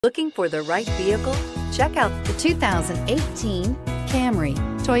Looking for the right vehicle? Check out the 2018 Camry.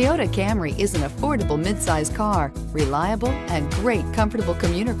 Toyota Camry is an affordable midsize car, reliable and great comfortable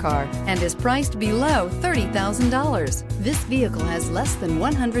commuter car, and is priced below $30,000. This vehicle has less than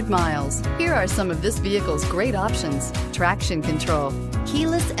 100 miles. Here are some of this vehicle's great options: traction control,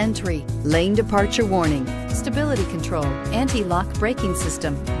 keyless entry, lane departure warning, stability control, anti-lock braking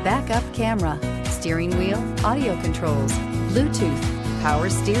system, backup camera, steering wheel audio controls, Bluetooth,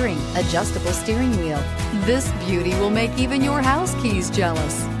 power steering, adjustable steering wheel. This beauty will make even your house keys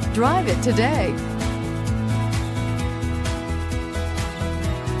jealous. Drive it today.